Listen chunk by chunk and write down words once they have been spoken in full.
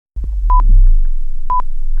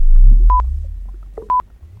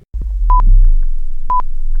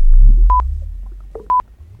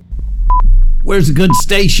Where's a good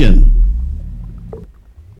station?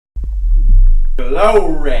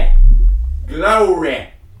 Glory. Glory.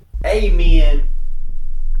 Amen.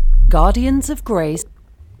 Guardians of Grace.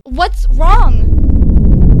 What's wrong?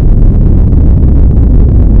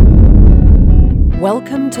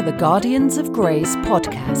 Welcome to the Guardians of Grace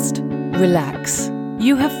podcast. Relax.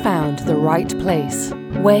 You have found the right place.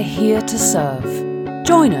 We're here to serve.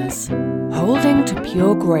 Join us, holding to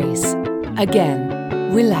pure grace.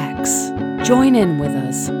 Again, relax. Join in with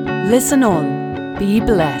us. Listen on. Be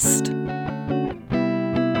blessed.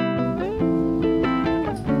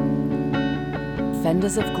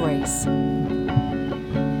 Fenders of Grace.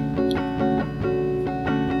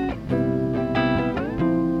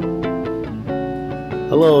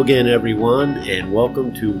 Hello again, everyone, and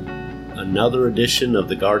welcome to another edition of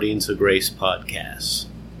the Guardians of Grace podcast.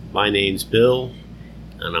 My name's Bill,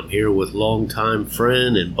 and I'm here with longtime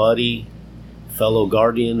friend and buddy, fellow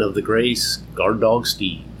guardian of the Grace, Guard Dog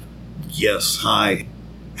Steve. Yes, hi.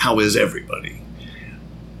 How is everybody?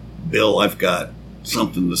 Bill, I've got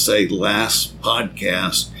something to say. Last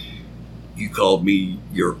podcast, you called me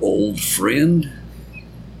your old friend?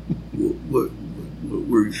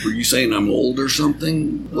 Were you saying I'm old or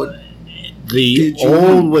something? What? The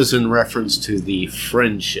old was in reference to the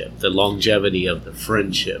friendship, the longevity of the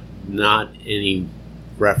friendship, not any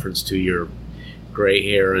reference to your gray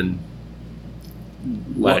hair and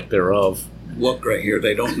lack thereof. What gray hair?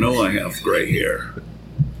 They don't know I have gray hair.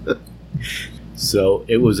 So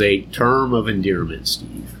it was a term of endearment,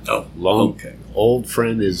 Steve. Oh, okay. Old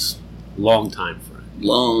friend is long-time friend.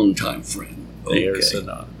 Long-time friend. They are Okay.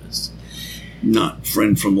 synonymous. Not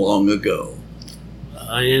friend from long ago.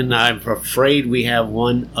 And I'm afraid we have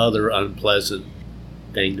one other unpleasant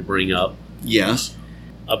thing to bring up. Yes.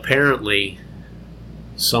 Apparently,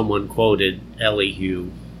 someone quoted Elihu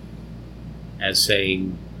as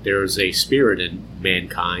saying, there is a spirit in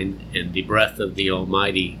mankind, and the breath of the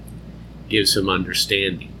Almighty gives him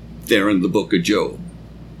understanding. There in the book of Job.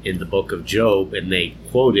 In the book of Job, and they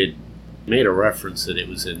made a reference that it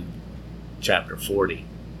was in chapter 40.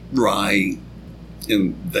 Right.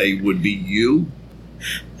 And they would be you?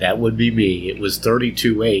 That would be me. It was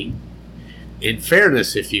 32:8. In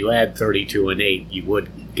fairness, if you add 32 and 8, you would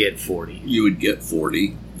get 40. You would get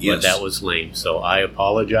 40. Yes. But that was lame. So I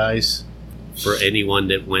apologize for anyone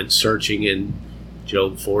that went searching in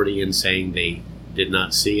Job 40 and saying they did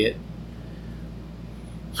not see it.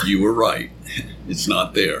 You were right. It's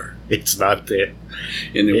not there. It's not there.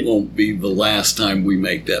 And it won't be the last time we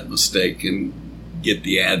make that mistake and get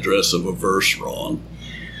the address of a verse wrong.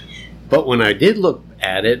 But when I did look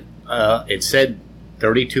at it, it said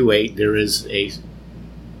 32:8. There is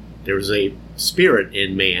a spirit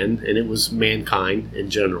in man, and it was mankind in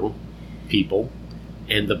general, people,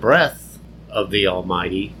 and the breath of the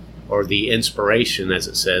Almighty, or the inspiration, as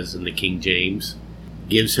it says in the King James,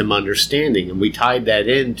 gives him understanding. And we tied that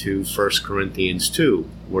into 1 Corinthians 2,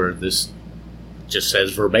 where this just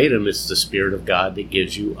says verbatim, it's the Spirit of God that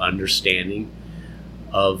gives you understanding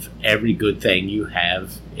of every good thing you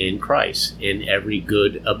have in Christ, and every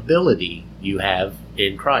good ability you have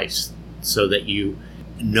in Christ, so that you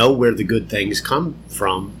know where the good things come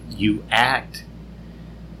from. You act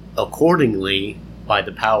accordingly by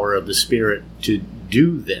the power of the Spirit to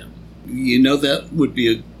do them. You know, that would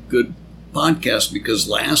be a good podcast, because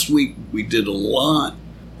last week we did a lot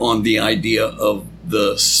on the idea of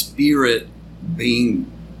the Spirit being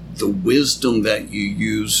the wisdom that you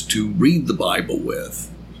use to read the Bible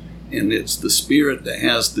with. And it's the Spirit that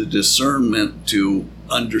has the discernment to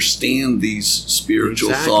understand these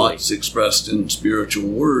spiritual thoughts expressed in spiritual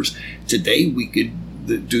words. Today we could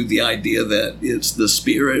do the idea that it's the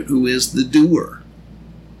Spirit who is the doer.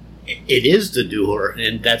 It is the doer,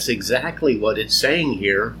 and that's exactly what it's saying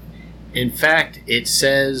here. In fact, it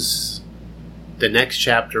says the next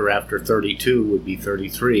chapter after 32 would be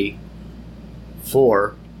 33,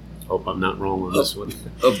 4. Hope I'm not wrong on this one.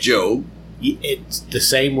 Of Job. It's the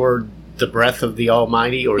same word, the breath of the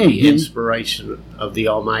Almighty, or the inspiration of the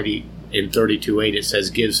Almighty. In 32:8, it says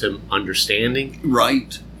gives him understanding.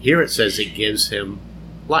 Right. Here it says it gives him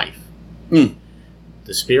life. The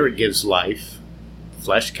Spirit gives life.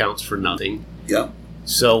 Flesh counts for nothing. Yeah.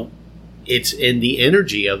 So it's in the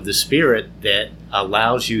energy of the Spirit that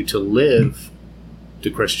allows you to live the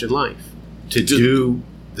Christian life, to do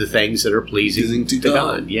the things that are pleasing to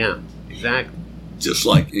God. Yeah, exactly. Just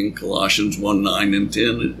like in Colossians 1:9 and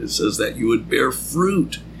 10, it says that you would bear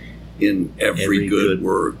fruit in every good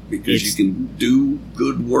work, because you can do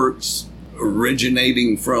good works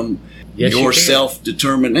originating from Yes, you your can.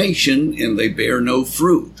 self-determination, and they bear no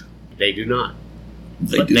fruit. They do not.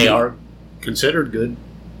 They But do they not. are considered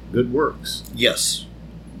good works. Yes.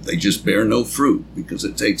 They just bear no fruit because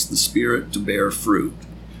it takes the Spirit to bear fruit.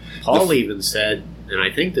 Paul even said, and I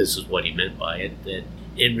think this is what he meant by it, that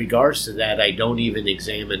in regards to that, I don't even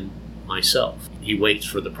examine myself. He waits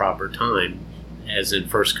for the proper time, as in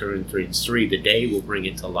 1 Corinthians 3, the day will bring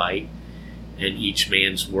it to light, and each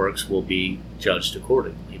man's works will be judged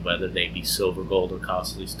accordingly, whether they be silver, gold, or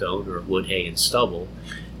costly stone, or wood, hay, and stubble.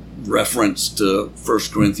 Reference to 1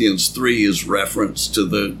 Corinthians 3 is reference to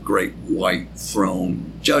the great white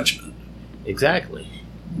throne judgment, Exactly.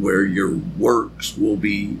 where your works will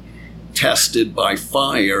be tested by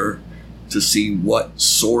fire to see what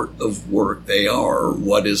sort of work they are, or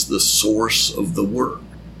what is the source of the work.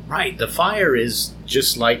 Right. The fire is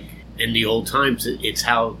just like in the old times, it's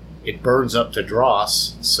how it burns up the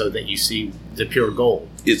dross so that you see the pure gold.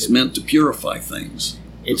 It's meant to purify things.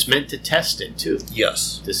 It's meant to test it, too,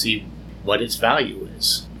 Yes. to see what its value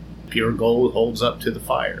is. Pure gold holds up to the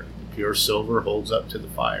fire. Pure silver holds up to the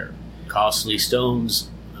fire. Costly stones,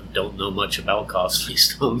 I don't know much about costly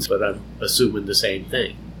stones, but I'm assuming the same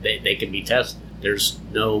thing. They can be tested. There's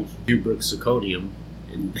no cubic zirconium,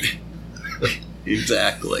 and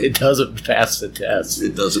Exactly. it doesn't pass the test.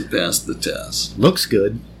 It doesn't pass the test, Looks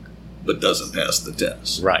good. but doesn't pass the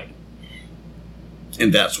test. Right.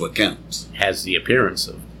 And that's what counts. Has the appearance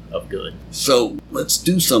of good. So let's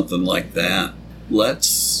do something like that.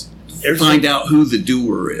 Let's There's find some- out who the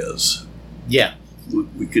doer is. Yeah.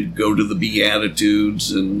 We could go to the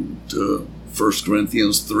Beatitudes and to 1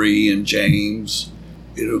 Corinthians 3 and James.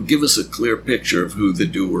 It'll give us a clear picture of who the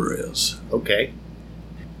doer is. Okay.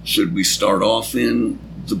 Should we start off in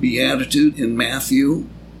the Beatitude in Matthew?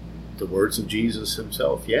 The words of Jesus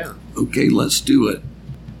himself. Yeah. Okay, let's do it.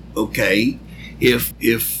 Okay, if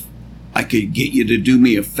I could get you to do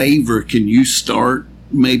me a favor, can you start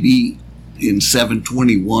maybe in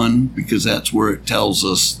 721, because that's where it tells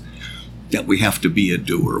us that we have to be a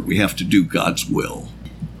doer. We have to do God's will.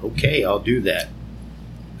 Okay, I'll do that.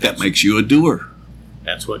 That makes you a doer.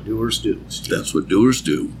 That's what doers do. That's what doers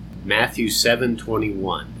do. Matthew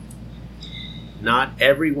 7:21. Not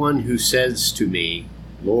everyone who says to me,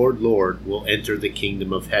 Lord, Lord, will enter the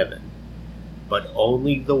kingdom of heaven, but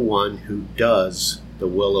only the one who does the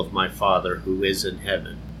will of my Father who is in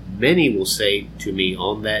heaven. Many will say to me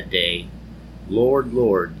on that day, Lord,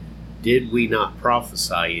 Lord, did we not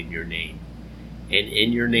prophesy in your name, and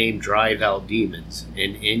in your name drive out demons,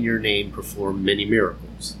 and in your name perform many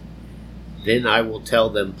miracles? Then I will tell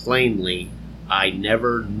them plainly, I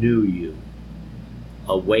never knew you.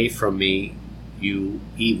 Away from me, you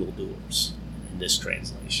evildoers, in this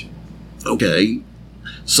translation. Okay,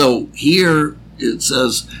 so here it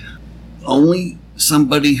says, only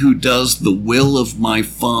somebody who does the will of my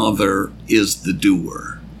Father is the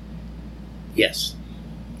doer. Yes.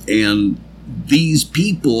 And these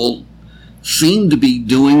people seem to be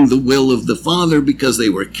doing the will of the Father because they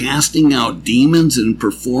were casting out demons and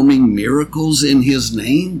performing miracles in his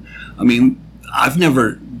name. I mean, I've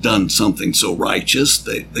never done something so righteous.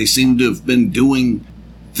 They seem to have been doing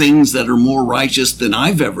things that are more righteous than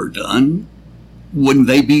I've ever done. Wouldn't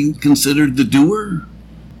they be considered the doer?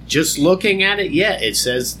 Just looking at it, yeah, it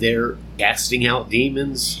says they're casting out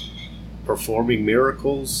demons, performing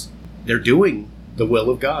miracles. They're doing the will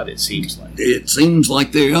of God, it seems like. It seems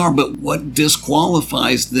like they are, but what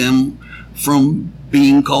disqualifies them from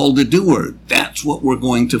being called a doer? That's what we're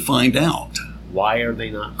going to find out. Why are they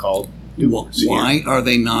not called doers? Why are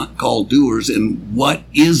they not called doers, and what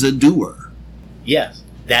is a doer? Yes,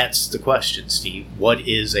 that's the question, Steve. What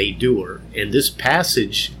is a doer? And this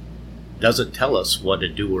passage doesn't tell us what a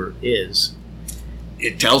doer is.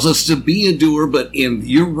 It tells us to be a doer, but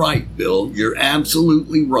you're right, Bill. You're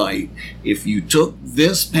absolutely right. If you took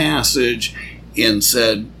this passage and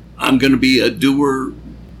said, I'm going to be a doer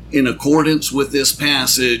in accordance with this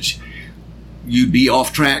passage, you'd be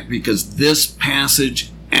off track, because this passage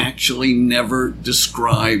actually never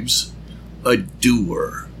describes a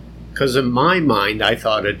doer. Because in my mind, I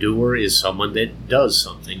thought a doer is someone that does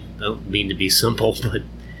something. I don't mean to be simple, but...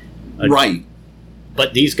 Right.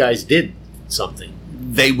 But these guys did something.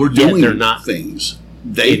 They were Yet doing they're not things.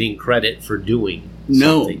 Getting credit for doing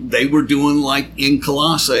No, something. they were doing like in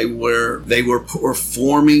Colossae, where they were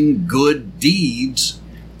performing good deeds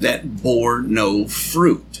that bore no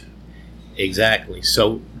fruit. Exactly.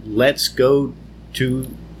 So let's go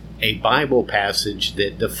to a Bible passage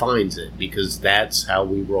that defines it, because that's how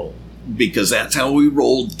we roll. Because that's how we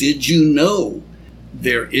roll. Did you know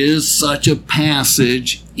there is such a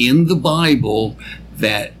passage in the Bible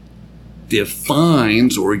that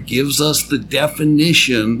defines or gives us the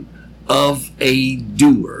definition of a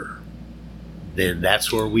doer. Then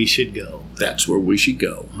that's where we should go. That's where we should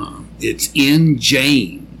go, huh? It's in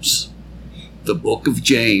James, the book of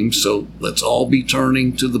James. So let's all be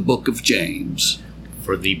turning to the book of James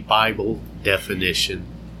for the Bible definition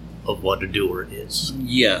of what a doer is.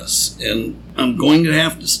 Yes, and I'm going to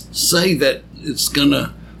have to say that it's going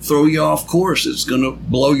to throw you off course. It's going to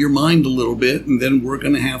blow your mind a little bit, and then we're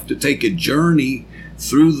going to have to take a journey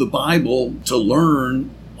through the Bible to learn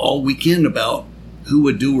all we can about who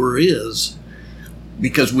a doer is,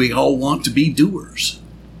 because we all want to be doers.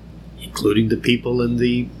 Including the people in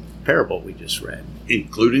the parable we just read.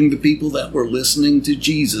 Including the people that were listening to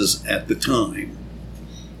Jesus at the time.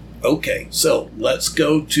 Okay, so let's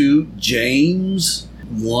go to James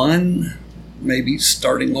 1, maybe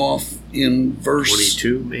starting off in verse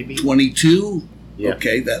 22, maybe? 22? Yeah.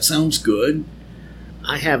 Okay, that sounds good.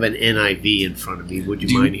 I have an NIV in front of me. Would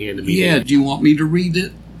you mind handing me Yeah, that? do you want me to read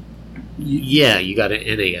it? Yeah, you got an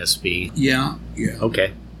NASB. Yeah.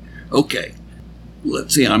 Okay. Okay.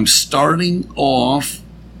 Let's see, I'm starting off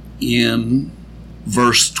in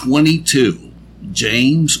verse 22.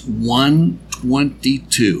 James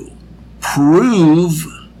 1:22. Prove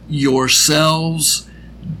yourselves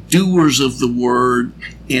doers of the word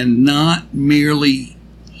and not merely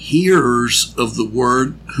hearers of the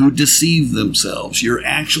word who deceive themselves. You're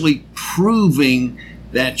actually proving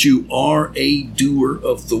that you are a doer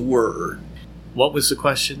of the word. What was the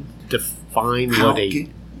question? Define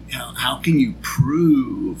How can you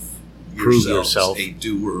prove yourself a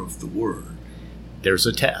doer of the word? There's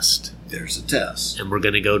a test. There's a test. And we're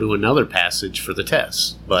going to go to another passage for the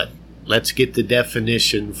test. But let's get the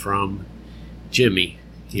definition from Jimmy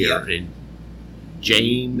here in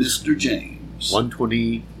James. Mr. James.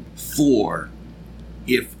 1:24.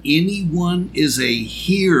 If anyone is a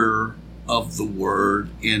hearer of the word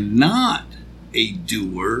and not a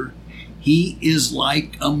doer, he is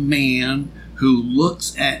like a man who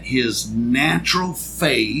looks at his natural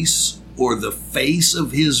face or the face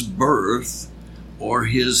of his birth or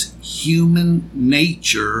his human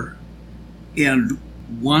nature, and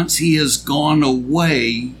once he has gone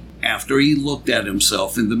away after he looked at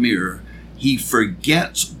himself in the mirror, he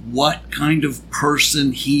forgets what kind of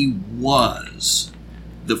person he was.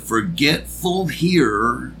 The forgetful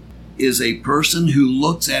hearer is a person who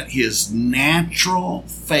looks at his natural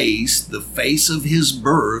face, the face of his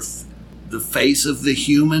birth, the face of the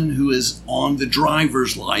human who is on the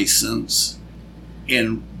driver's license,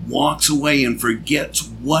 and walks away and forgets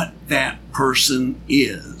what that person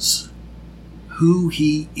is, who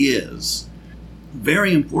he is.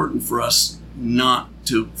 Very important for us not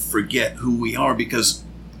to forget who we are, because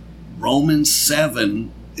Romans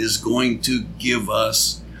 7 is going to give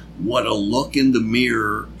us what a look in the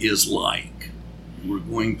mirror is like. We're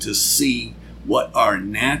going to see what our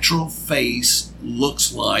natural face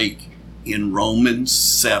looks like in Romans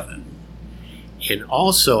 7. And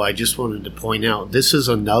also, I just wanted to point out, this is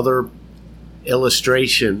another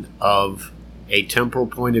illustration of a temporal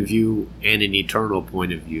point of view and an eternal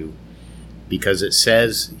point of view, because it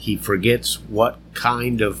says he forgets what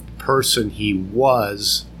kind of person he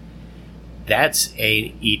was. That's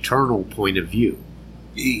an eternal point of view.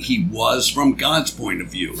 He was from God's point of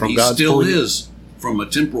view. From he God's still point is from a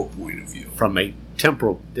temporal point of view. From a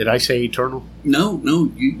temporal, did I say eternal? No,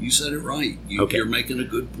 you said it right. Okay. You're making a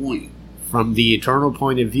good point. From the eternal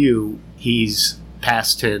point of view, he's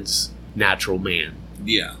past tense, natural man.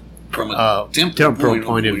 Yeah. From a temporal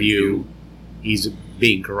point of view, he's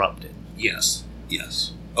being corrupted. Yes.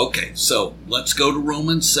 Okay, so let's go to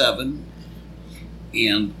Romans 7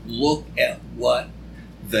 and look at what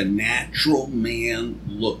the natural man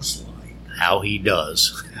looks like. How he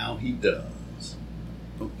does.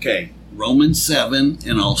 Okay, Romans 7,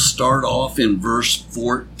 and I'll start off in verse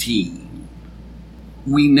 14.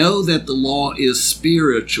 We know that the law is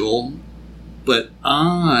spiritual, but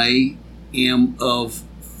I am of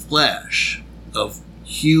flesh, of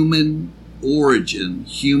human origin,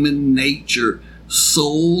 human nature,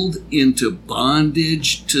 sold into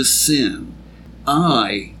bondage to sin.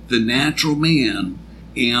 I, the natural man,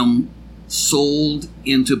 am sold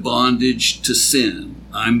into bondage to sin.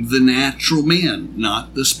 I'm the natural man,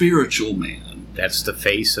 not the spiritual man. That's the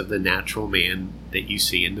face of the natural man that you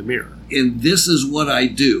see in the mirror. And this is what I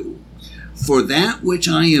do. For that which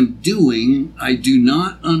I am doing, I do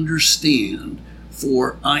not understand.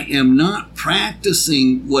 For I am not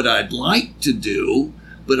practicing what I'd like to do,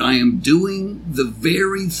 but I am doing the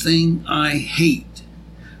very thing I hate.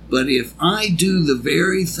 But if I do the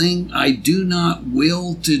very thing I do not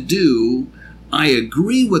will to do, I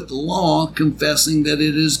agree with the law, confessing that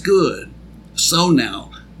it is good. So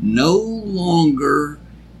now, no longer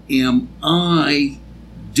am I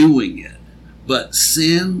doing it, but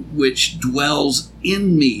sin which dwells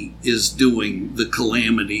in me is doing the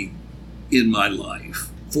calamity in my life.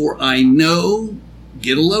 For I know,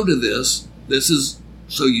 get a load of this is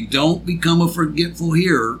so you don't become a forgetful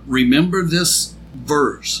hearer. Remember this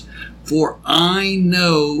verse. For I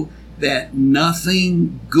know that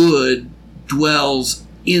nothing good dwells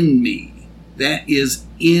in me, that is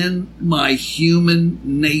in my human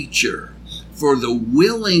nature. For the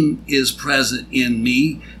willing is present in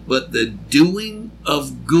me, but the doing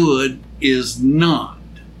of good is not.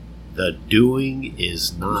 The doing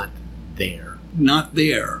is not there. Not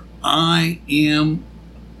there. I am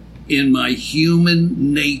in my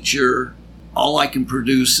human nature. All I can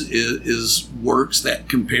produce is works that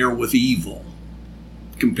compare with evil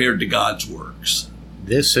compared to God's works.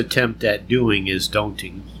 This attempt at doing is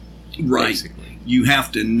daunting. Right. Basically. You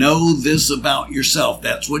have to know this about yourself.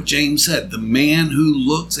 That's what James said. The man who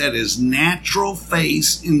looks at his natural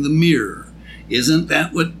face in the mirror. Isn't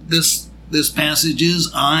that what this passage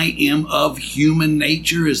is? I am of human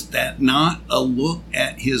nature. Is that not a look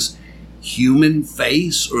at his human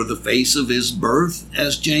face, or the face of his birth,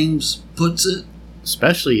 as James puts it?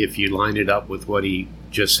 Especially if you line it up with what he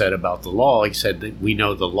just said about the law. He said that we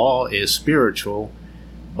know the law is spiritual,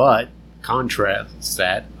 but contrasts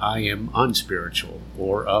that I am unspiritual,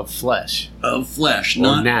 or of flesh. Of flesh, or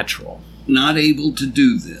not natural. Not able to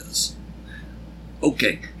do this.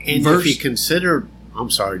 Okay. And if you consider,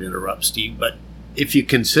 I'm sorry to interrupt, Steve, but if you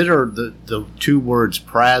consider the two words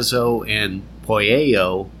prazo and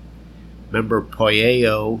poieo, remember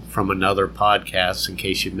poieo from another podcast, in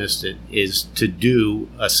case you missed it, is to do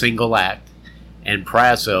a single act, and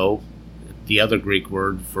prazo, the other Greek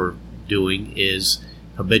word for doing, is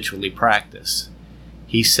habitually practice.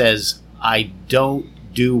 He says, I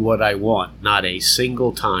don't do what I want, not a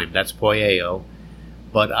single time. That's poieo.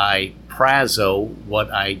 But I prazo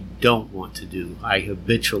what I don't want to do. I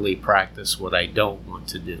habitually practice what I don't want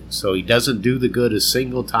to do. So he doesn't do the good a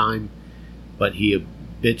single time, but he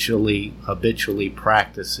habitually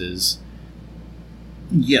practices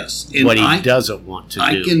yes, and what he doesn't want to do.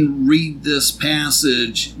 I can read this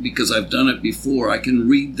passage, because I've done it before. I can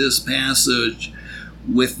read this passage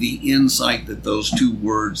with the insight that those two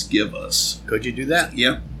words give us. Could you do that?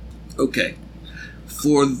 Yep. Okay.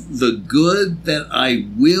 For the good that I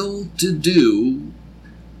will to do,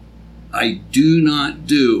 I do not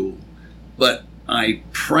do, but I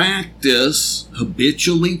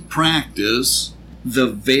habitually practice the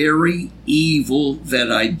very evil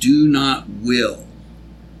that I do not will.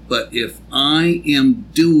 But if I am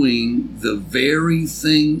doing the very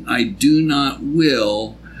thing I do not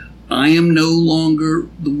will, I am no longer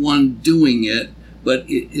the one doing it, but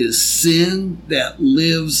it is sin that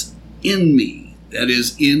lives in me, that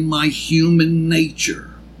is in my human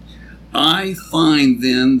nature. I find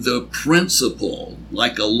then the principle,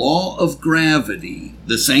 like a law of gravity,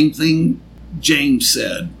 the same thing James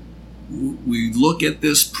said. We look at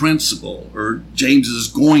this principle, or James is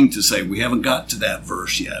going to say, we haven't got to that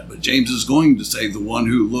verse yet, but James is going to say the one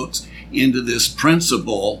who looks into this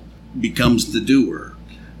principle becomes the doer.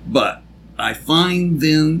 But I find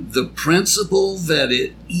then the principle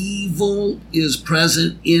that evil is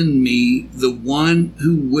present in me, the one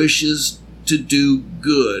who wishes to do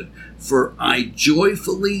good. For I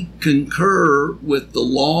joyfully concur with the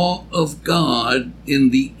law of God in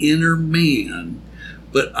the inner man,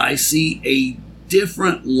 but I see a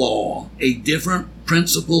different law, a different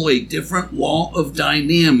principle, a different law of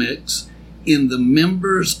dynamics in the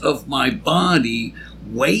members of my body,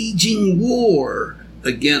 waging war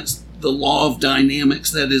against the law of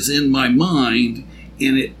dynamics that is in my mind,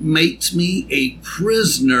 and it makes me a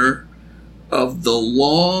prisoner of the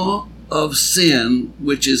law of sin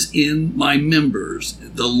which is in my members.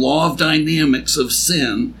 The law of dynamics of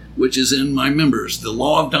sin which is in my members. The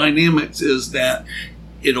law of dynamics is that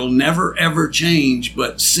it'll never ever change,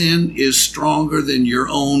 but sin is stronger than your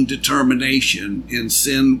own determination, and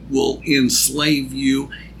sin will enslave you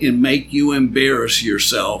and make you embarrass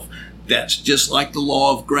yourself. That's just like the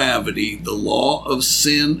law of gravity. The law of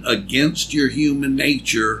sin against your human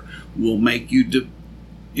nature will make you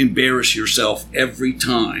embarrass yourself every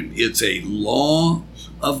time. It's a law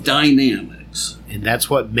of dynamics. And that's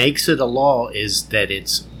what makes it a law, is that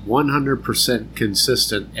it's 100%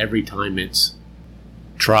 consistent every time it's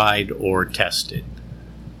tried or tested.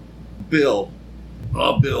 Bill,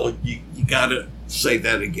 you got to say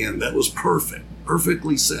that again. That was perfect.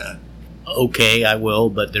 Perfectly said. Okay, I will,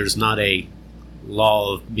 but there's not a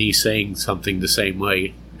law of me saying something the same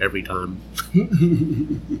way every time.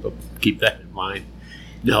 So keep that in mind.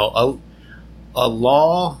 No, A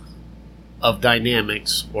law of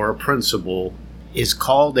dynamics or a principle is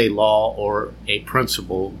called a law or a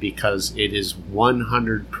principle because it is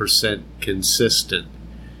 100% consistent.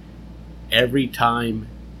 Every time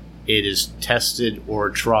it is tested or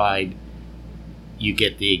tried, you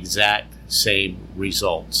get the exact same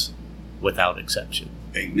results without exception.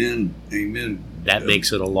 Amen. Amen. That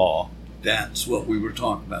makes it a law. That's what we were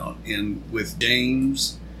talking about. And with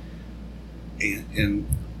James and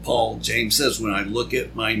Paul, James says, when I look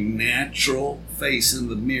at my natural face in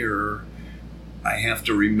the mirror, I have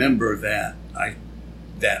to remember that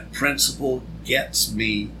that principle gets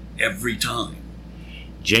me every time.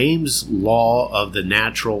 James' law of the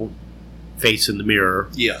natural face in the mirror.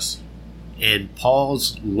 Yes. And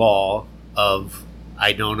Paul's law of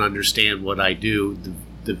I don't understand what I do,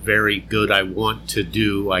 the very good I want to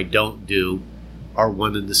do, I don't do, are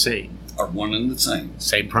one and the same. Are one and the same.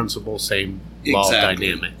 Same principle, same law of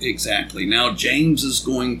dynamic. Exactly. Now, James is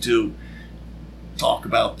going to talk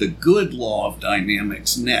about the good law of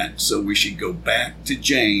dynamics next, so we should go back to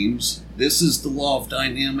James. This is the law of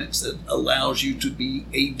dynamics that allows you to be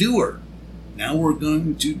a doer. Now we're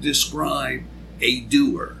going to describe a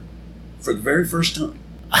doer for the very first time.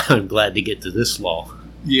 I'm glad to get to this law.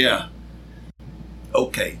 Yeah.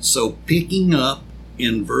 Okay, so picking up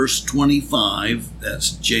in verse 25,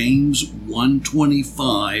 that's James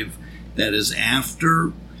 1:25, that is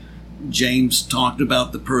after James talked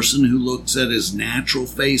about the person who looks at his natural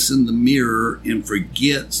face in the mirror and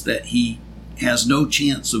forgets that he has no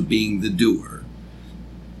chance of being the doer.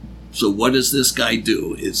 So what does this guy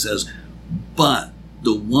do? It says, but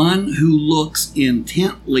the one who looks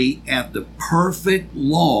intently at the perfect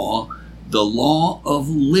law, the law of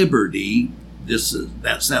liberty,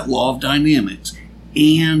 that's that law of dynamics,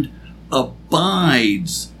 and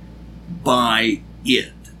abides by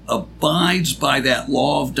it, abides by that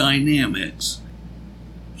law of dynamics,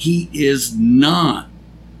 he is not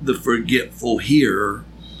the forgetful hearer,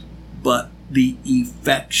 but the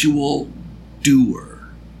effectual doer.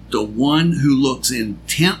 The one who looks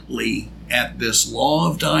intently at this law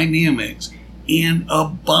of dynamics and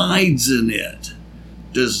abides in it,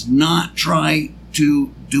 does not try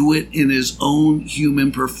to do it in his own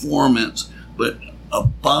human performance, but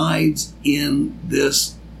abides in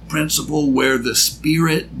this principle where the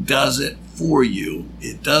Spirit does it for you.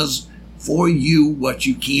 It does for you what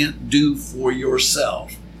you can't do for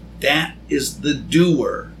yourself. That is the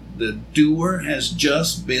doer. The doer has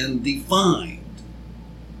just been defined.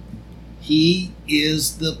 He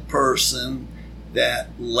is the person that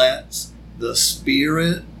lets the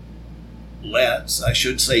Spirit,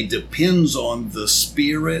 depends on the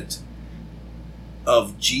Spirit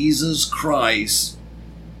of Jesus Christ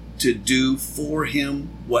to do for him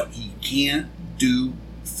what he can't do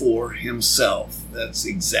for himself. That's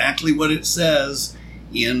exactly what it says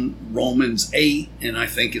in Romans 8, and I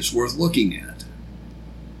think it's worth looking at.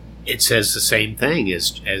 It says the same thing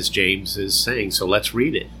as James is saying, so let's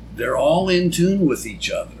read it. They're all in tune with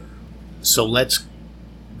each other. So let's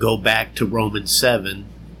go back to Romans 7,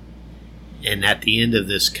 and at the end of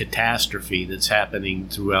this catastrophe that's happening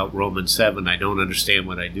throughout Romans 7, I don't understand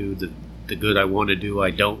what I do. The good I want to do,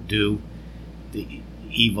 I don't do. The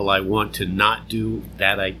evil I want to not do,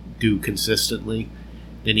 that I do consistently.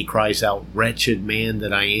 Then he cries out, wretched man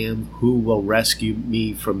that I am, who will rescue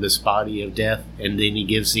me from this body of death? And then he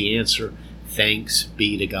gives the answer, thanks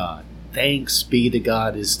be to God. Thanks be to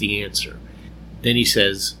God is the answer. Then he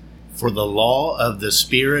says, for the law of the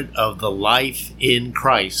Spirit of the life in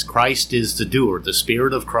Christ. Christ is the doer. The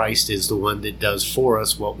Spirit of Christ is the one that does for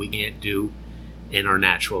us what we can't do in our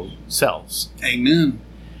natural selves. Amen.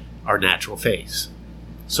 Our natural face.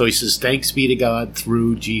 So he says, thanks be to God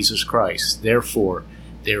through Jesus Christ. Therefore,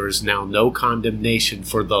 there is now no condemnation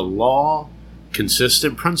for the law,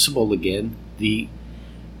 consistent principle again, the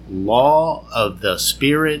law of the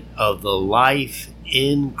Spirit of the life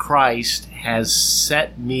in Christ has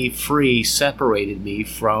set me free, separated me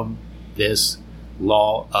from this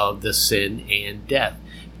law of the sin and death.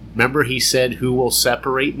 Remember he said, who will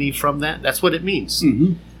separate me from that? That's what it means.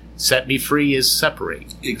 Mm-hmm. Set me free is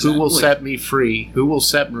separate. Exactly. Who will set me free? Who will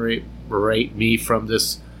separate me from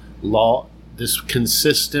this law, this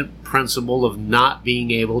consistent principle of not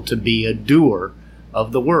being able to be a doer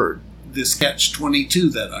of the word? This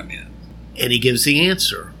catch-22 that I'm in. And he gives the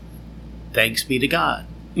answer. Thanks be to God.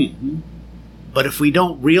 Mm-hmm. But if we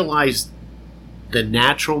don't realize the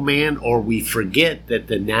natural man, or we forget that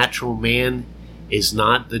the natural man is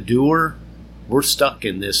not the doer, we're stuck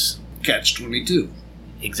in this catch-22.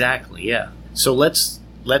 Exactly, yeah. So let's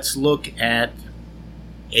look at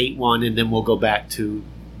 8:1, and then we'll go back to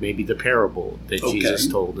maybe the parable that Jesus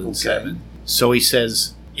told in 7. So he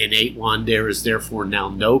says in 8:1, there is therefore now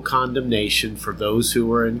no condemnation for those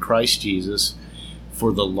who are in Christ Jesus,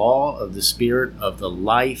 for the law of the Spirit of the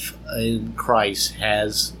life in Christ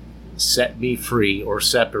has set me free, or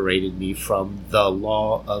separated me from the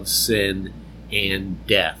law of sin and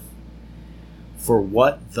death. For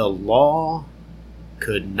what the law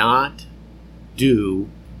could not do,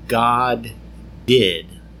 God did.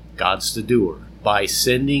 God's the doer. By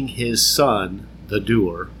sending his Son, the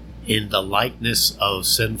doer, in the likeness of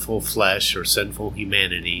sinful flesh or sinful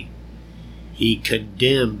humanity, he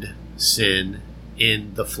condemned sin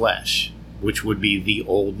in the flesh, which would be the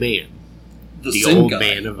old man. The old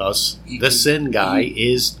man of us, the sin guy,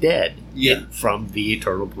 is dead from the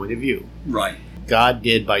eternal point of view. Right. God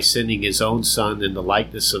did by sending his own Son in the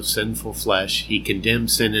likeness of sinful flesh. He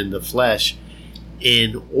condemned sin in the flesh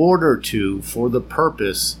in order to, for the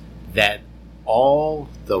purpose that all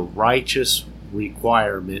the righteous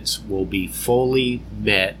requirements will be fully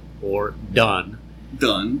met or done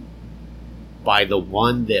by the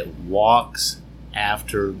one that walks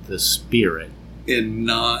after the Spirit and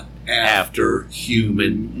not after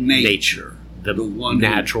human nature. The one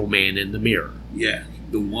natural man in the mirror. Yeah,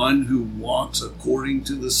 the one who walks according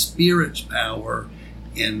to the Spirit's power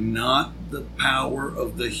and not the power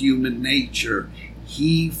of the human nature.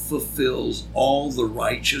 He fulfills all the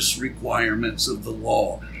righteous requirements of the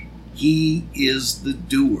law. He is the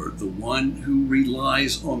doer, the one who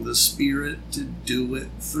relies on the Spirit to do it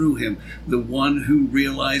through him, the one who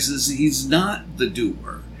realizes he's not the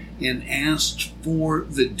doer and asks for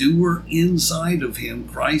the doer inside of him,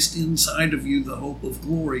 Christ inside of you, the hope of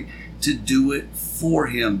glory, to do it for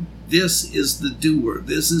him. This is the doer.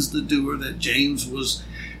 This is the doer that James was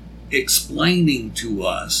explaining to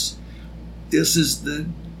us. This is the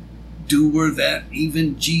doer that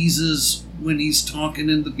even Jesus, when he's talking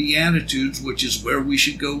in the Beatitudes, which is where we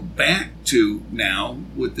should go back to now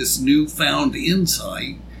with this newfound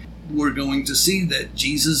insight, we're going to see that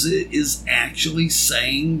Jesus is actually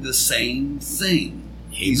saying the same thing.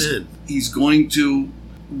 Amen. He's going to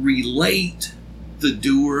relate the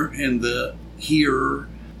doer and the hearer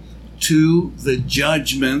to the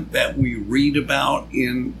judgment that we read about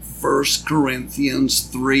in 1 Corinthians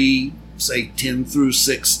 3, say 10 through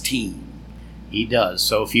 16. He does.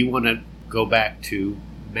 So if you want to go back to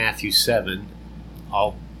Matthew 7,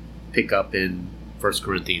 I'll pick up in 1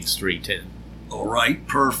 Corinthians 3:10. All right,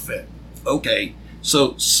 perfect. Okay,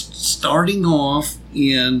 so starting off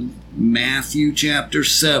in Matthew chapter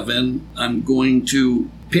 7, I'm going to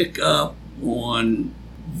pick up on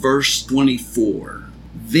verse 24.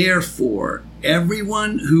 Therefore,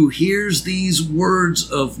 everyone who hears these words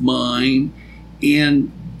of mine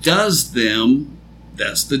and does them,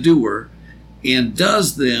 that's the doer, and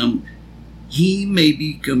does them, he may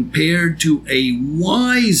be compared to a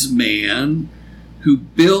wise man who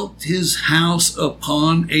built his house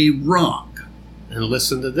upon a rock. And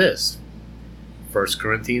listen to this. 1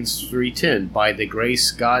 Corinthians 3:10, by the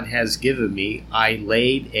grace God has given me, I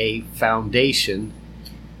laid a foundation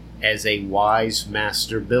as a wise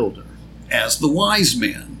master builder. As the wise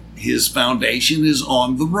man, his foundation is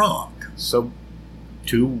on the rock. So,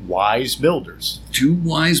 two wise builders. Two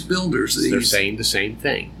wise builders. They're saying the same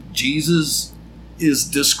thing. Jesus is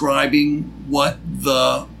describing what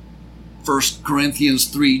the 1 Corinthians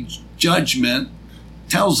 3 judgment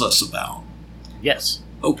tells us about. Yes.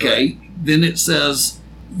 Okay, then it says,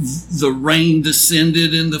 the rain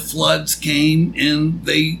descended and the floods came and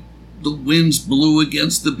the winds blew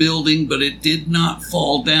against the building, but it did not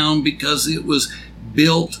fall down because it was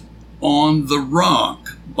built on the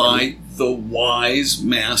rock by the wise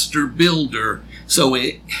master builder. So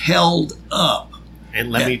it held up.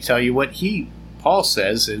 And let me tell you what Paul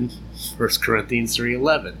says in 1 Corinthians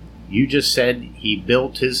 3:11. You just said he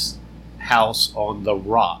built his house on the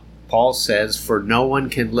rock. Paul says, for no one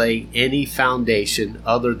can lay any foundation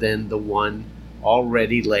other than the one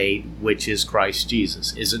already laid, which is Christ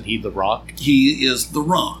Jesus. Isn't he the rock? He is the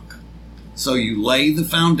rock. So you lay the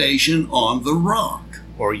foundation on the rock.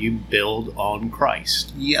 Or you build on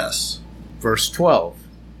Christ. Yes. Verse 12.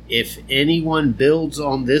 If anyone builds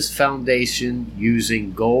on this foundation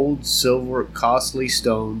using gold, silver, costly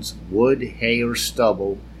stones, wood, hay, or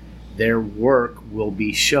stubble, their work will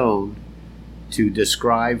be shown to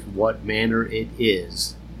describe what manner it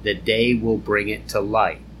is. The day will bring it to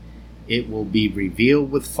light. It will be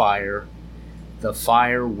revealed with fire, the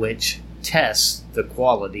fire which tests the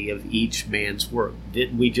quality of each man's work.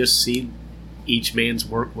 Didn't we just see each man's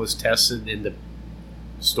work was tested in the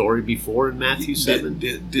story before in Matthew 7?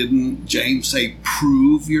 Didn't James say,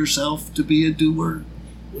 prove yourself to be a doer?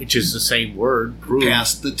 Which is the same word, prove.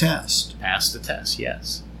 Pass the test. Pass the test,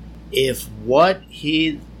 yes. If what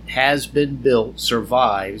has been built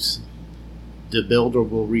survives, the builder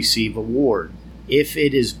will receive a reward. If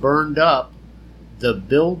it is burned up, the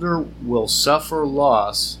builder will suffer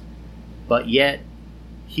loss, but yet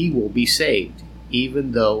he will be saved,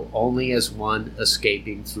 even though only as one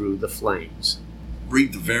escaping through the flames.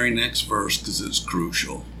 Read the very next verse because it's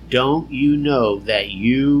crucial. Don't you know that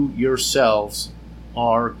you yourselves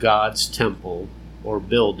are God's temple or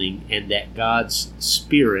building, and that God's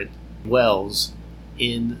Spirit dwells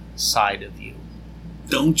inside of you?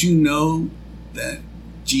 Don't you know that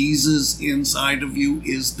Jesus inside of you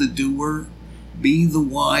is the doer? Be the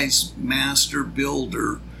wise master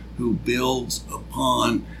builder who builds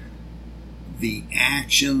upon the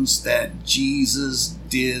actions that Jesus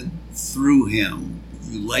did through him.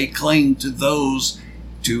 You lay claim to those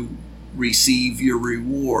to receive your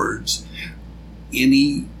rewards.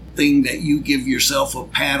 Anything that you give yourself a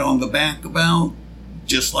pat on the back about,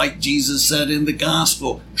 just like Jesus said in the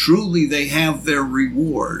gospel, truly they have their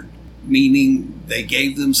reward, meaning they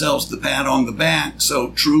gave themselves the pat on the back,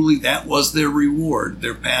 so truly that was their reward,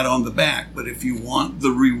 their pat on the back. But if you want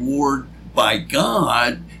the reward by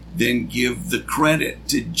God, then give the credit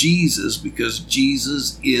to Jesus, because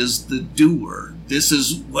Jesus is the doer. This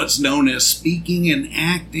is what's known as speaking and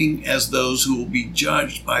acting as those who will be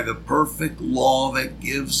judged by the perfect law that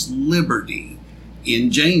gives liberty.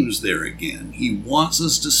 In James there again, he wants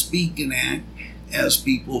us to speak and act as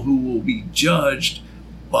people who will be judged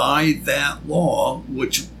by that law,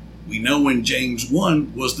 which we know in James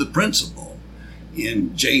 1 was the principle.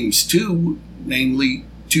 In James 2, namely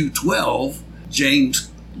 2:12, James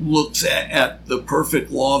looks at the perfect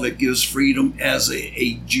law that gives freedom as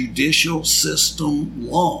a judicial system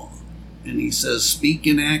law. And he says, speak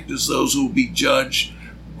and act as those who will be judged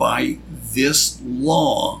by this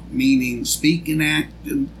law, meaning speak and act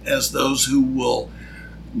as those who will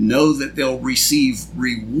know that they'll receive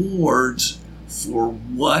rewards for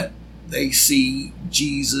what they see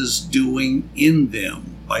Jesus doing in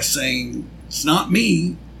them, by saying, it's not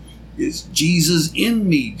me, it's Jesus in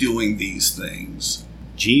me doing these things.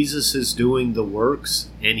 Jesus is doing the works,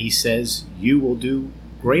 and he says, you will do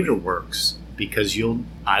greater works because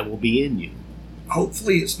I will be in you.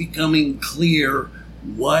 Hopefully it's becoming clear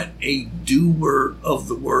what a doer of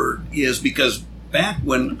the word is, because back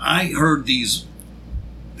when I heard these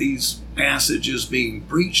passages being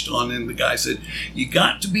preached on, and the guy said, you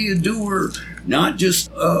got to be a doer, not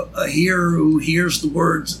just a hearer who hears the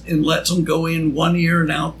words and lets them go in one ear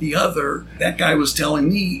and out the other. That guy was telling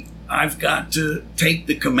me I've got to take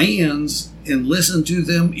the commands and listen to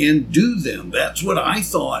them and do them. That's what I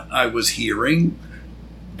thought I was hearing.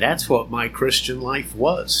 That's what my Christian life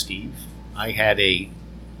was, Steve. I had a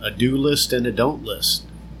do list and a don't list,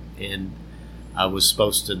 and I was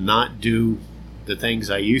supposed to not do the things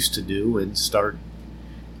I used to do and start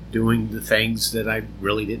doing the things that I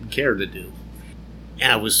really didn't care to do.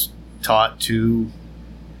 And I was taught to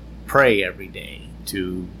pray every day,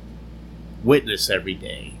 to witness every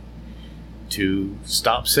day, to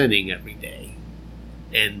stop sinning every day.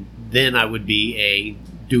 And then I would be a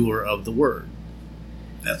doer of the word.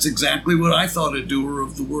 That's exactly what I thought a doer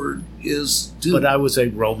of the word is too. But I was a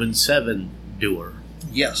Romans 7 doer.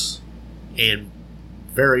 Yes. And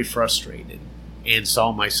very frustrated, and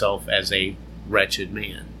saw myself as a wretched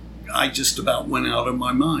man. I just about went out of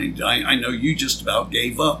my mind. I know you just about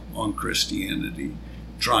gave up on Christianity,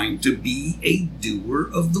 trying to be a doer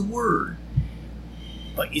of the word.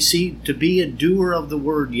 But you see, to be a doer of the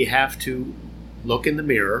word, you have to look in the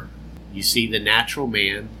mirror. You see the natural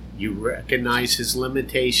man. You recognize his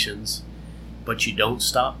limitations, but you don't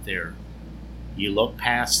stop there. You look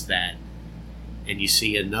past that, and you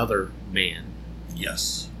see another man.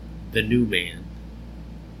 Yes. The new man.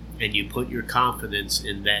 And you put your confidence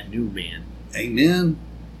in that new man. Amen.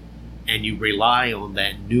 And you rely on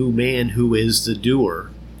that new man who is the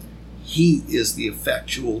doer. He is the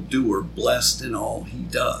effectual doer, blessed in all he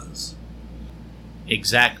does.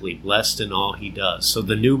 Exactly, blessed in all he does. So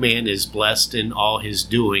the new man is blessed in all his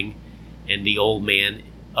doing, and the old man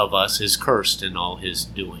of us is cursed in all his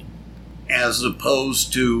doing. As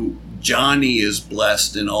opposed to Johnny is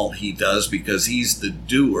blessed in all he does because he's the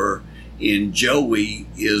doer, and Joey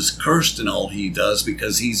is cursed in all he does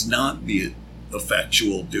because he's not the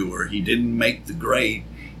effectual doer. He didn't make the grade.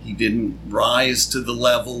 He didn't rise to the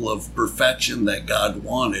level of perfection that God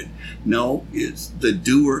wanted. No, it's the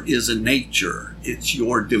doer is a nature. It's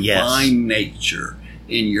your divine nature.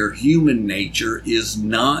 And your human nature is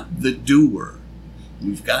not the doer.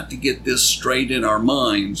 We've got to get this straight in our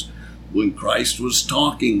minds. When Christ was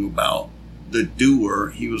talking about the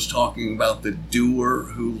doer. He was talking about the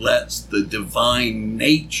doer who lets the divine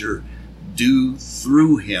nature do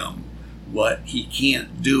through him what he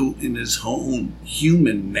can't do in his own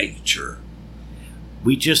human nature.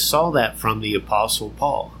 We just saw that from the Apostle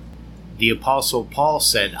Paul. The Apostle Paul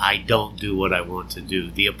said, I don't do what I want to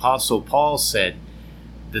do. The Apostle Paul said,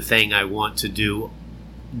 the thing I want to do,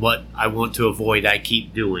 what I want to avoid, I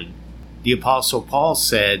keep doing. The Apostle Paul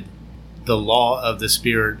said, the law of the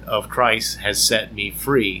Spirit of Christ has set me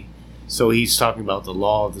free. So he's talking about the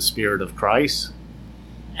law of the Spirit of Christ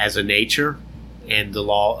as a nature and the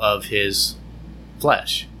law of his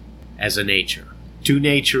flesh as a nature. Two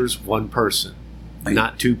natures, one person,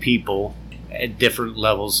 not two people at different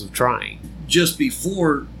levels of trying. Just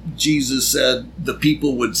before Jesus said, the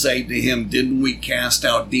people would say to him, didn't we cast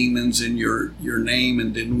out demons in your name,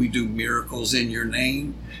 and didn't we do miracles in your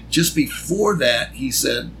name? Just before that, he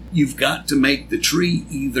said, you've got to make the tree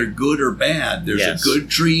either good or bad. There's a good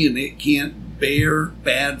tree and it can't bear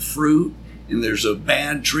bad fruit, and there's a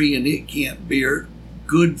bad tree and it can't bear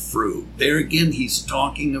good fruit. There again, he's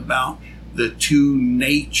talking about the two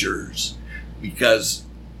natures, because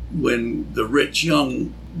when the rich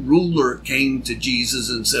young ruler came to Jesus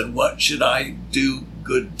and said, what should I do,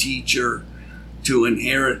 good teacher, to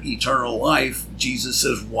inherit eternal life? Jesus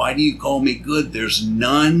says, why do you call me good? There's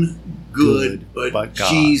none good but God.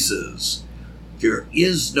 Jesus. There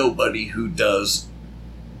is nobody who does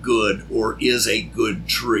good or is a good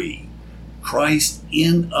tree. Christ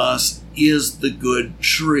in us is the good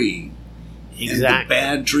tree. Exactly. And the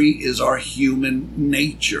bad tree is our human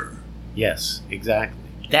nature. Yes, exactly.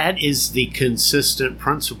 That is the consistent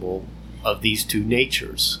principle of these two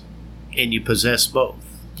natures. And you possess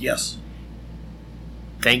both. Yes.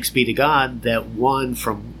 Thanks be to God that one,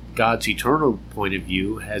 from God's eternal point of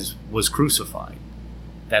view, was crucified.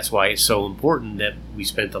 That's why it's so important that we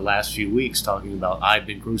spent the last few weeks talking about I've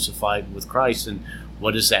been crucified with Christ, and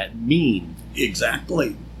what does that mean?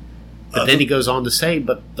 Exactly. But then he goes on to say,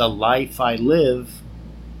 but the life I live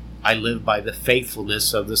by the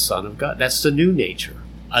faithfulness of the Son of God. That's the new nature.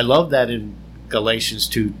 I love that in Galatians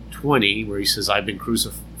 2:20, where he says, I've been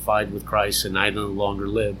crucified with Christ, and I no longer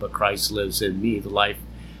live, but Christ lives in me. The life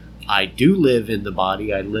I do live in the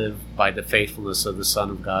body, I live by the faithfulness of the Son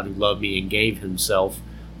of God, who loved me and gave himself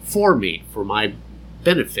for me, for my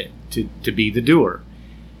benefit, to be the doer.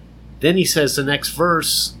 Then he says the next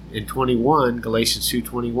verse in 21, Galatians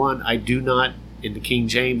 2:21, I do not, in the King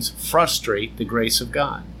James, frustrate the grace of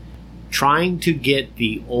God. Trying to get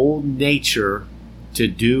the old nature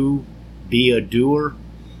to be a doer,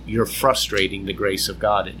 you're frustrating the grace of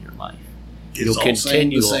God in your life. You'll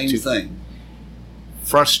continue the same thing.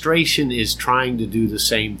 Frustration is trying to do the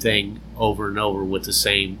same thing over and over with the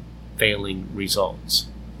same failing results.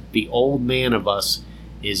 The old man of us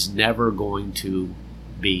is never going to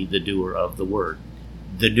be the doer of the word.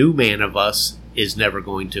 The new man of us is never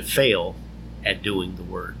going to fail at doing the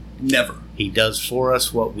word. Never. He does for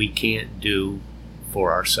us what we can't do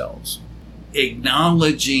for ourselves.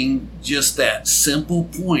 Acknowledging just that simple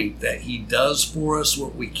point that he does for us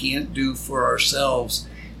what we can't do for ourselves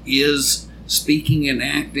is speaking and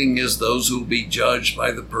acting as those who will be judged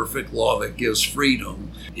by the perfect law that gives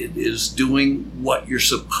freedom. It is doing what you're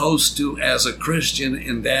supposed to as a Christian,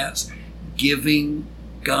 and that's giving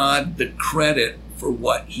God the credit for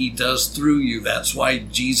what he does through you. That's why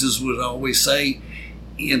Jesus would always say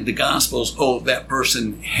in the Gospels, oh, that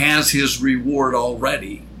person has his reward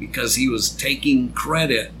already, because he was taking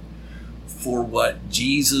credit for what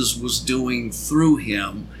Jesus was doing through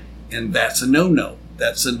him, and that's a no-no.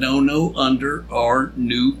 That's a no-no under our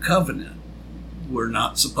new covenant. We're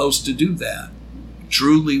not supposed to do that.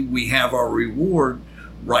 Truly, we have our reward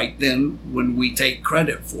right then when we take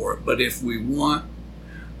credit for it. But if we want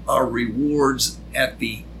our rewards at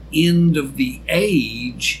the end of the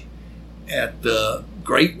age, at the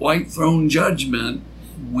great white throne judgment,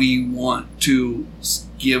 we want to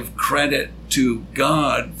give credit to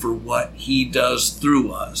God for what he does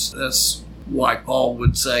through us. That's why Paul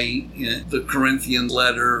would say in the Corinthian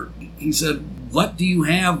letter, he said, what do you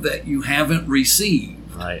have that you haven't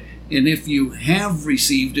received? Right. And if you have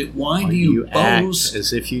received it, why do you boast? Act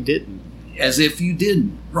as if you didn't. As if you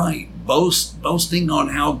didn't, right. Boasting on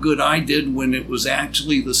how good I did when it was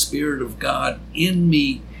actually the Spirit of God in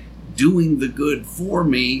me doing the good for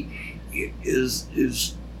me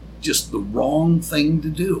is just the wrong thing to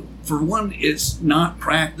do. For one, it's not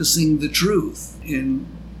practicing the truth. In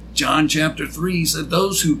John chapter 3, he said,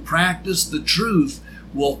 those who practice the truth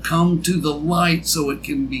will come to the light, so it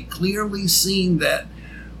can be clearly seen that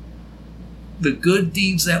the good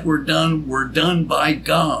deeds that were done by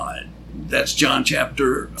God. That's John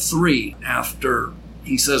chapter 3, after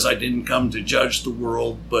he says, I didn't come to judge the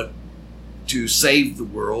world, but to save the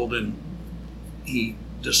world. And he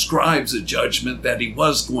describes a judgment that he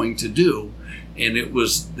was going to do. And it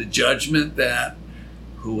was the judgment that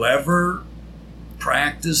whoever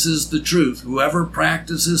practices the truth, whoever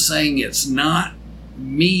practices saying it's not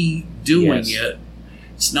me doing it,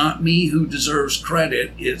 it's not me who deserves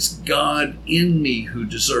credit, it's God in me who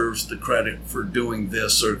deserves the credit for doing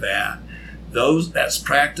this or that. That's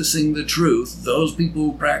practicing the truth. Those people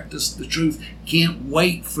who practice the truth can't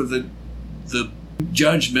wait for the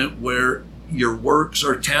judgment where your works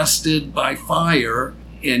are tested by fire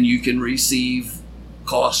and you can receive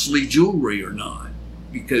costly jewelry or not.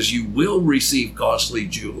 Because you will receive costly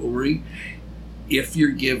jewelry if you're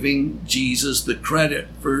giving Jesus the credit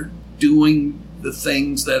for doing the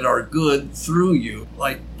things that are good through you.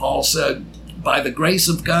 Like Paul said, by the grace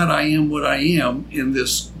of God I am what I am, and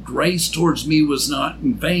this grace towards me was not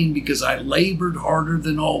in vain because I labored harder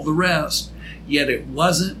than all the rest. Yet it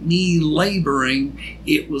wasn't me laboring,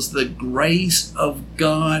 it was the grace of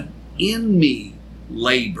God in me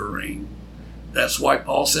laboring. That's why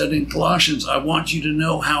Paul said in Colossians, I want you to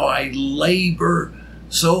know how I labor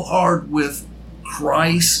so hard with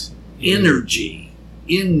Christ's energy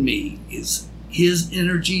in me. Is his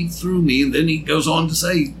energy through me. And then he goes on to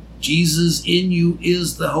say, Jesus in you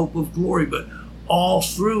is the hope of glory. But all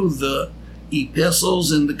through the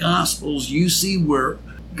epistles and the gospels, you see where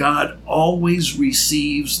God always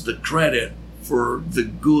receives the credit for the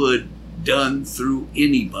good done through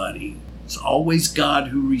anybody. It's always God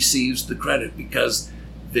who receives the credit because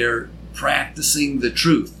they're practicing the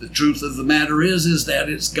truth. The truth of the matter is that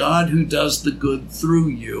it's God who does the good through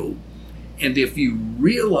you. And if you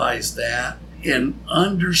realize that and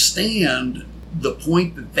understand the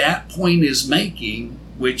point that point is making,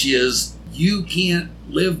 which is you can't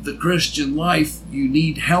live the Christian life, you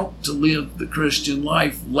need help to live the Christian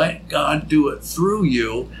life, let God do it through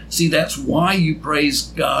you. See, that's why you praise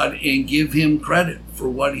God and give him credit for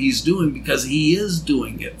what he's doing, because he is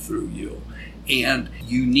doing it through you and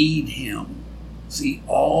you need him. See,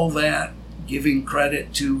 all that giving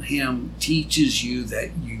credit to him teaches you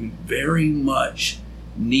that you very much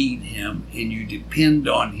need him and you depend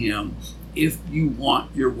on him if you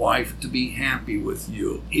want your wife to be happy with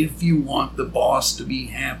you, if you want the boss to be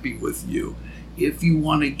happy with you, if you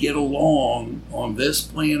want to get along on this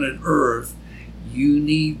planet Earth. You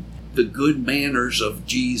need the good manners of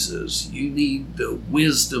Jesus. You need the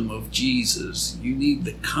wisdom of Jesus. You need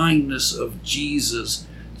the kindness of Jesus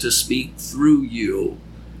to speak through you.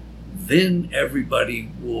 Then everybody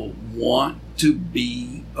will want to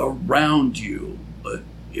be around you. But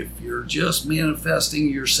if you're just manifesting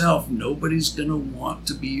yourself, nobody's going to want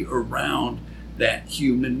to be around that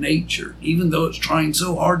human nature, even though it's trying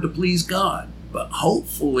so hard to please God. But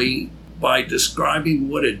hopefully, by describing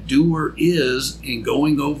what a doer is and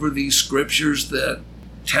going over these scriptures that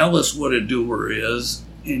tell us what a doer is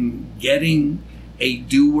and getting a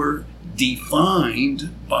doer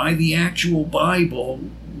defined by the actual Bible,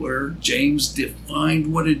 where James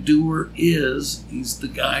defined what a doer is, he's the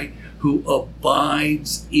guy who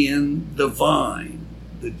abides in the vine.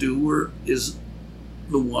 The doer is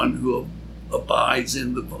the one who abides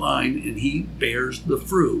in the vine and he bears the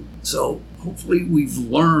fruit. So hopefully we've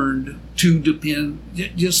learned to depend,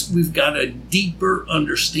 we've got a deeper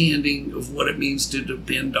understanding of what it means to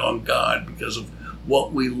depend on God because of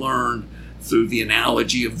what we learned through the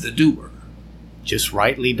analogy of the doer. Just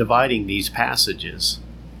rightly dividing these passages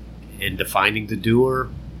and defining the doer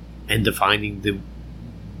and defining the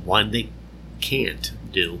one that can't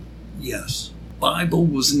do. Yes. Bible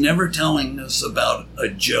was never telling us about a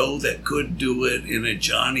Joe that could do it and a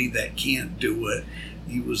Johnny that can't do it.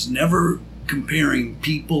 He was never comparing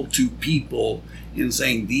people to people and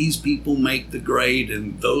saying these people make the grade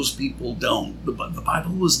and those people don't. The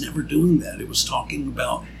Bible was never doing that. It was talking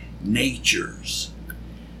about natures.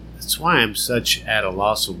 That's why I'm such at a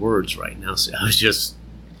loss of words right now. So I was just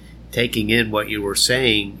taking in what you were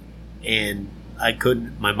saying and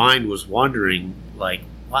my mind was wondering, like,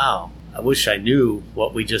 wow, I wish I knew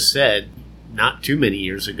what we just said not too many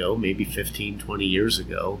years ago, maybe 15, 20 years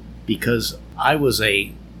ago, because I was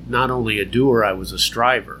not only a doer, I was a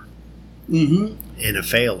striver and a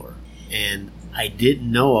failer. And I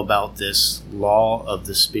didn't know about this law of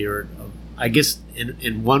the Spirit. I guess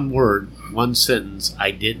in one word, one sentence, I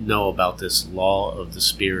didn't know about this law of the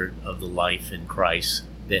Spirit of the life in Christ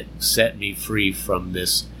that set me free from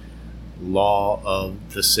this law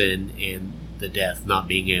of the sin and the death not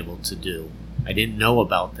being able to do. I didn't know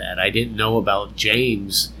about that. I didn't know about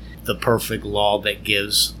James, the perfect law that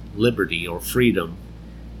gives liberty or freedom.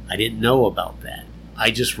 I didn't know about that.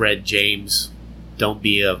 I just read James, don't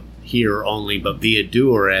be a hearer only, but be a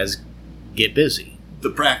doer, as get busy. The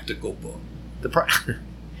practical book. The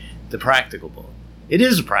practical book. It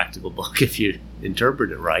is a practical book if you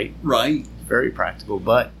interpret it right. Right. Very practical.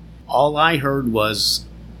 But all I heard was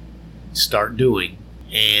start doing.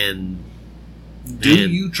 And do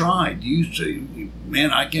you try? Do you say,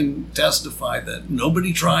 man, I can testify that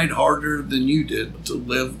nobody tried harder than you did to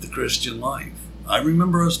live the Christian life. I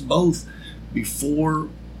remember us both before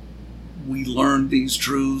we learned these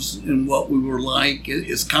truths and what we were like.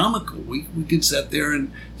 It's comical. We could sit there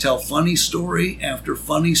and tell funny story after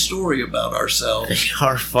funny story about ourselves. They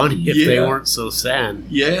are funny if they weren't so sad.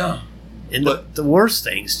 Yeah. And the worst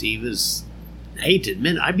thing, Steve, is, I hate to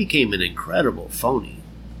admit, I became an incredible phony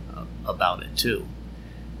about it too.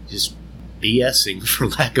 Just BSing, for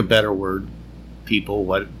lack of a better word, people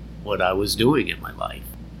what I was doing in my life.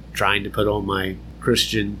 Trying to put on my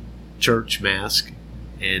Christian church mask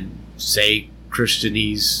and say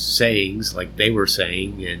Christianese sayings like they were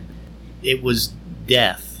saying, and it was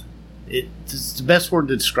death. It's the best word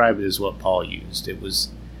to describe it is what Paul used. It was,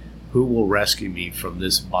 who will rescue me from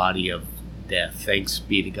this body of death? Thanks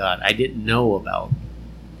be to God. I didn't know about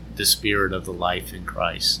the spirit of the life in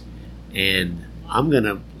Christ. And I'm going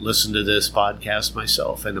to listen to this podcast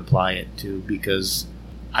myself and apply it too, because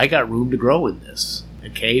I got room to grow in this.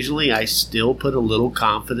 Occasionally, I still put a little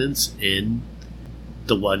confidence in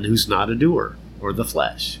the one who's not a doer, or the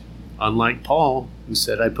flesh. Unlike Paul, who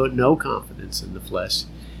said, I put no confidence in the flesh.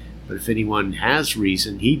 But if anyone has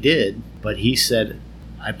reason, he did. But he said,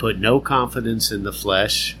 I put no confidence in the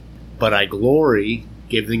flesh, but I glory,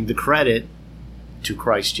 giving the credit to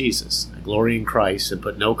Christ Jesus. I glory in Christ and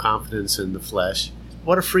put no confidence in the flesh.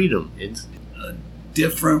 What a freedom. It's a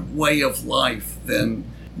different way of life than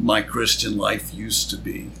my Christian life used to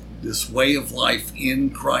be. This way of life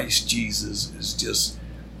in Christ Jesus is just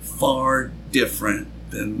far different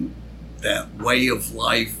than that way of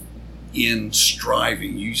life in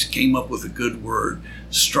striving. You came up with a good word.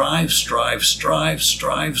 Strive, strive, strive,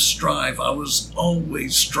 strive, strive. I was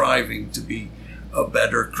always striving to be a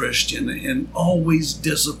better Christian and always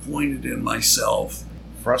disappointed in myself.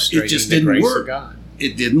 Frustrating. It just the didn't grace work. Of God.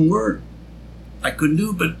 It didn't work. I couldn't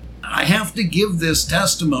do it, but I have to give this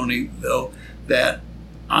testimony, though, that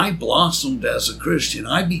I blossomed as a Christian.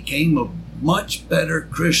 I became a much better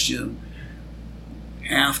Christian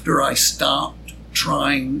after I stopped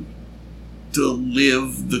trying to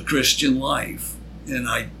live the Christian life. And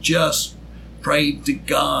I just prayed to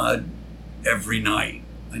God every night.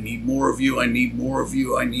 I need more of you. I need more of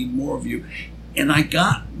you. I need more of you. And I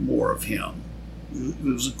got more of him. It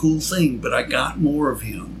was a cool thing, but I got more of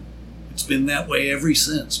him. It's been that way ever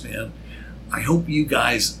since, man. I hope you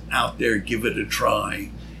guys out there give it a try.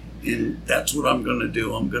 And that's what I'm going to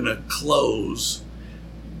do. I'm going to close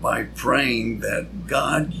by praying that,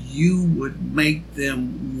 God, you would make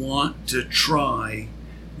them want to try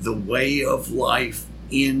the way of life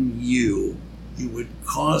in you. You would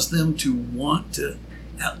cause them to want to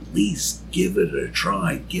at least give it a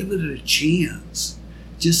try, give it a chance.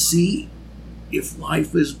 Just see if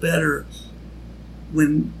life is better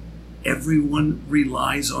when everyone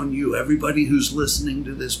relies on you. Everybody who's listening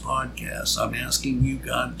to this podcast, I'm asking you,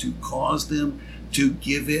 God, to cause them to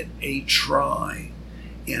give it a try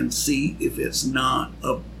and see if it's not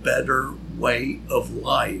a better way of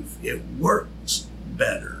life. It works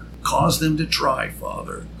better. Cause them to try,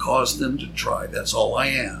 Father. Cause them to try. That's all I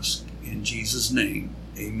ask. In Jesus' name,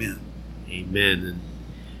 amen. Amen. And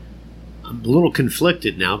I'm a little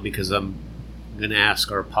conflicted now because I'm going to ask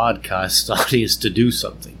our podcast audience to do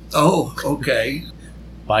something. Oh, okay.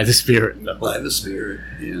 By the Spirit, though. By the Spirit,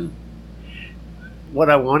 yeah. What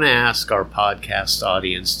I want to ask our podcast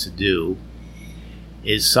audience to do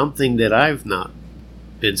is something that I've not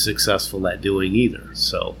been successful at doing either.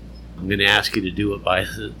 So I'm going to ask you to do it by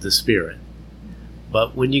the Spirit.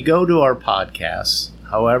 But when you go to our podcast,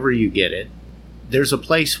 however you get it, there's a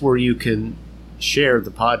place where you can share the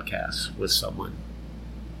podcast with someone.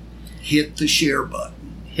 Hit the share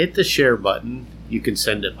button. Hit the share button. You can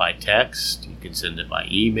send it by text. You can send it by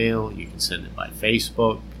email. You can send it by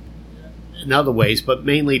Facebook. In other ways, but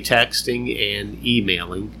mainly texting and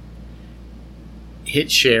emailing. Hit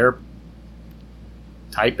share.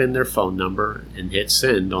 Type in their phone number and hit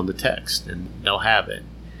send on the text, and they'll have it.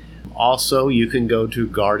 Also, you can go to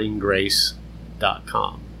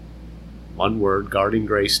guardinggrace.com. One word,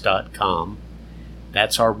 guardinggrace.com.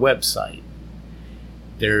 That's our website.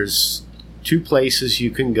 There's two places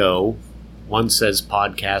you can go. One says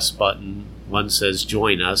podcast button, one says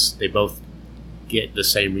join us. They both get the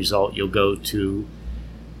same result. You'll go to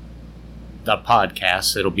the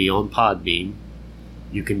podcast. It'll be on Podbean.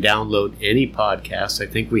 You can download any podcast. I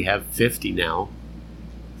think we have 50 now.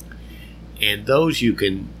 And those you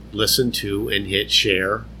can listen to and hit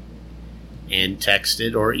share and text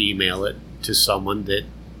it or email it to someone that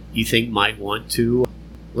you think might want to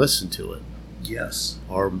listen to it. Yes.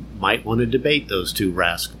 Or might want to debate those two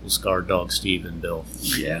rascals, Guard Dog Steve and Bill.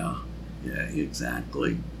 Yeah,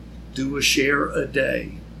 exactly. Do a share a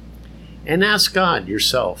day. And ask God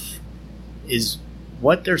yourself, is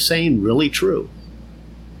what they're saying really true?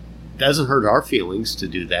 It doesn't hurt our feelings to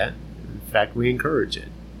do that. In fact, we encourage it.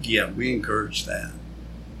 Yeah, we encourage that.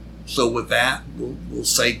 So with that, we'll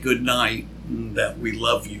say good night and that we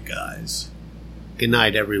love you guys. Good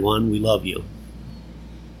night, everyone. We love you.